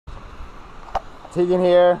Tegan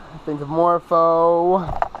here, think of Morpho,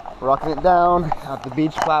 rocking it down at the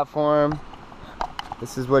beach platform.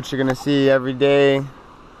 This is what you're gonna see every day.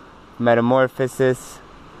 Metamorphosis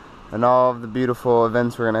and all of the beautiful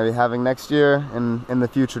events we're gonna be having next year and in the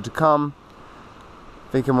future to come.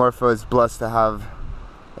 Think of Morpho is blessed to have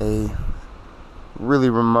a really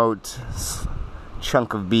remote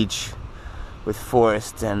chunk of beach with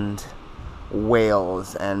forest and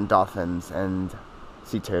whales and dolphins and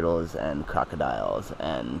sea turtles and crocodiles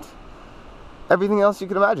and everything else you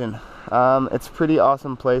can imagine. It's a pretty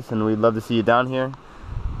awesome place and we'd love to see you down here.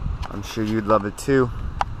 I'm sure you'd love it too.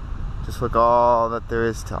 Just look all that there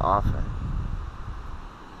is to offer.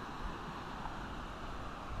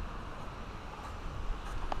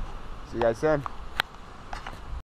 See you guys soon.